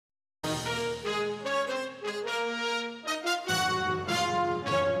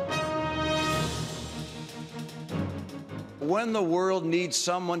when the world needs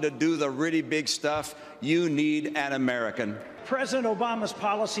someone to do the really big stuff, you need an American. President Obama's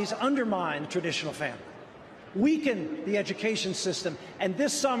policies undermine the traditional family, weaken the education system, and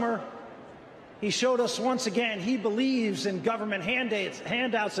this summer, he showed us once again he believes in government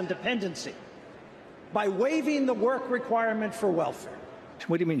handouts and dependency by waiving the work requirement for welfare.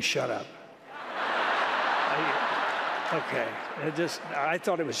 What do you mean, shut up? Okay, I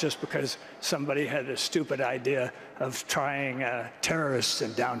thought it was just because somebody had a stupid idea of trying terrorists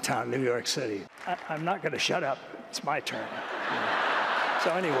in downtown New York City. I'm not going to shut up. It's my turn.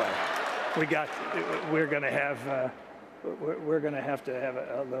 So anyway, we're going to have to have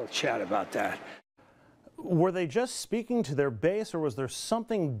a little chat about that. Were they just speaking to their base, or was there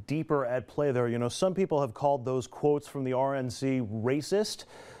something deeper at play there? You know, some people have called those quotes from the RNC racist,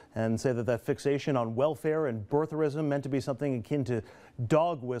 and say that that fixation on welfare and birtherism meant to be something akin to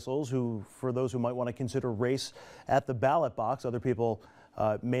dog whistles, for those who might want to consider race at the ballot box. Other people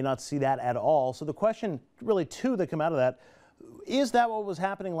may not see that at all. So the question, really two that come out of that, is that what was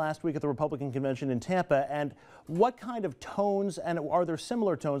happening last week at the Republican convention in Tampa? And what kind of tones, and are there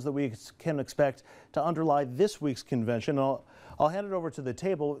similar tones that we can expect to underlie this week's convention? I'll hand it over to the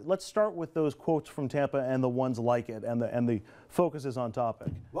table. Let's start with those quotes from Tampa and the ones like it, and the focus is on topic.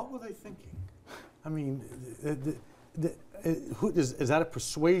 What were they thinking? I mean, is that a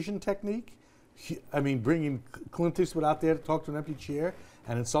persuasion technique? I mean, bringing Clint Eastwood out there to talk to an empty chair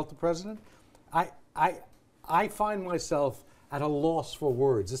and insult the president? I find myself at a loss for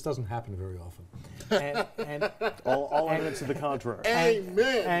words. This doesn't happen very often. And all evidence to the contrary.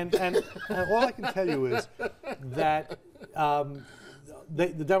 Amen. And all I can tell you is that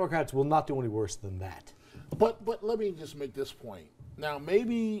the Democrats will not do any worse than that. But let me just make this point. Now,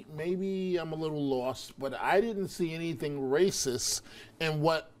 maybe I'm a little lost, but I didn't see anything racist in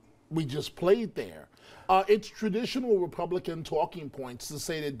what we just played there. It's traditional Republican talking points to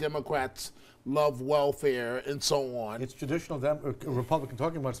say that Democrats love welfare and so on. It's traditional Republican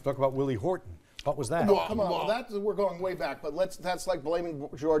talking points to talk about Willie Horton. What was that? Well, come on, we're going way back, but that's like blaming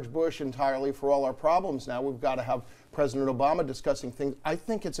George Bush entirely for all our problems now. We've got to have President Obama discussing things. I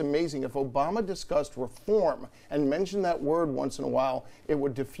think it's amazing. If Obama discussed reform and mentioned that word once in a while, it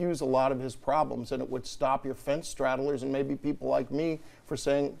would diffuse a lot of his problems, and it would stop your fence straddlers and maybe people like me for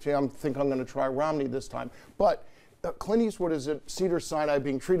saying, gee, I think I'm going to try Romney this time. But Clint Eastwood is at Cedars-Sinai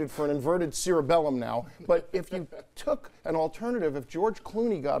being treated for an inverted cerebellum now. But if you took an alternative, if George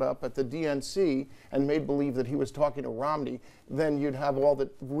Clooney got up at the DNC and made believe that he was talking to Romney, then you'd have all the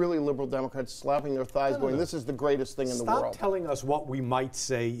really liberal Democrats slapping their thighs going, this is the greatest thing in the world. Stop telling us what we might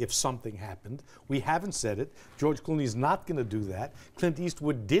say if something happened. We haven't said it. George Clooney's not going to do that. Clint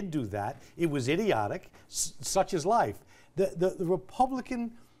Eastwood did do that. It was idiotic. Such is life. The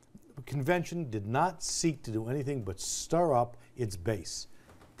Republican convention did not seek to do anything but stir up its base.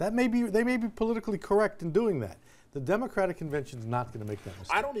 They may be politically correct in doing that. The Democratic convention is not going to make that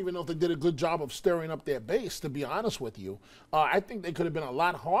mistake. I don't even know if they did a good job of stirring up their base, to be honest with you. I think they could have been a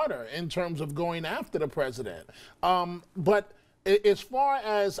lot harder in terms of going after the president. But as far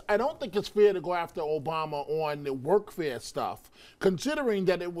as, I don't think it's fair to go after Obama on the workfare stuff, considering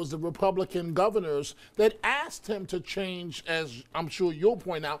that it was the Republican governors that asked him to change, as I'm sure you'll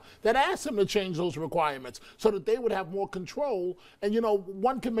point out, that asked him to change those requirements so that they would have more control. And, you know,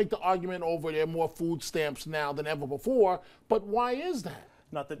 one can make the argument over there are more food stamps now than ever before, but why is that?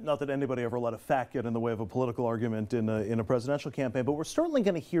 Not that anybody ever let a fact get in the way of a political argument in a presidential campaign, but we're certainly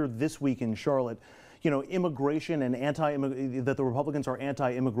going to hear this week in Charlotte, you know, immigration and that the Republicans are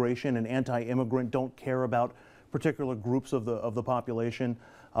anti-immigration and anti-immigrant, don't care about particular groups of the population.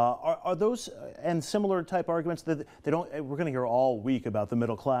 Are those and similar type arguments that they don't? We're going to hear all week about the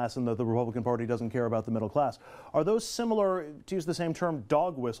middle class and that the Republican Party doesn't care about the middle class. Are those similar, to use the same term,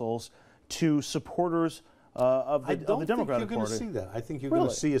 dog whistles to supporters of the Democratic Party? I don't think you're going to see that. I think you're going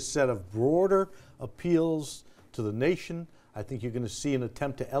to see a set of broader appeals to the nation. I think you're going to see an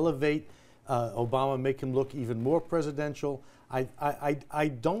attempt to elevate Obama, make him look even more presidential. You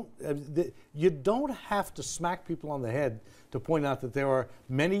don't have to smack people on the head to point out that there are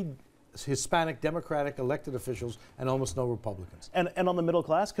many Hispanic Democratic elected officials and almost no Republicans. And on the middle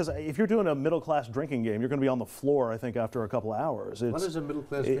class, because if you're doing a middle class drinking game, you're going to be on the floor, I think, after a couple of hours. What is a middle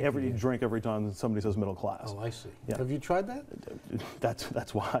class drinking game? Drink every time somebody says middle class. Oh, I see. Yeah. Have you tried that?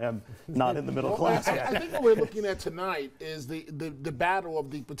 That's why I'm not in the middle class yet. I think what we're looking at tonight is the battle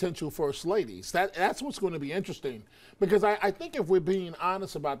of the potential first ladies. That's what's going to be interesting, because I think if we're being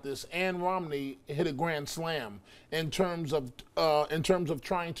honest about this, Ann Romney hit a grand slam in terms of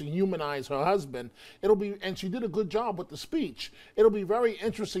trying to humanize demonize her husband. And she did a good job with the speech. It'll be very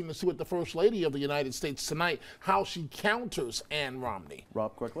interesting to see what the First Lady of the United States tonight, how she counters Ann Romney.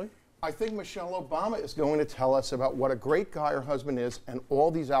 Rob, quickly. I think Michelle Obama is going to tell us about what a great guy her husband is and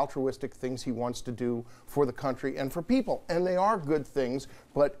all these altruistic things he wants to do for the country and for people. And they are good things,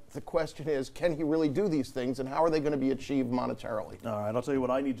 but the question is, can he really do these things, and how are they going to be achieved monetarily? All right, I'll tell you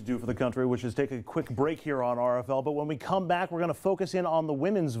what I need to do for the country, which is take a quick break here on RFL. But when we come back, we're going to focus in on the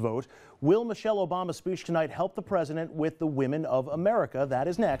women's vote. Will Michelle Obama's speech tonight help the president with the women of America? That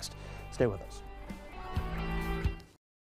is next. Stay with us.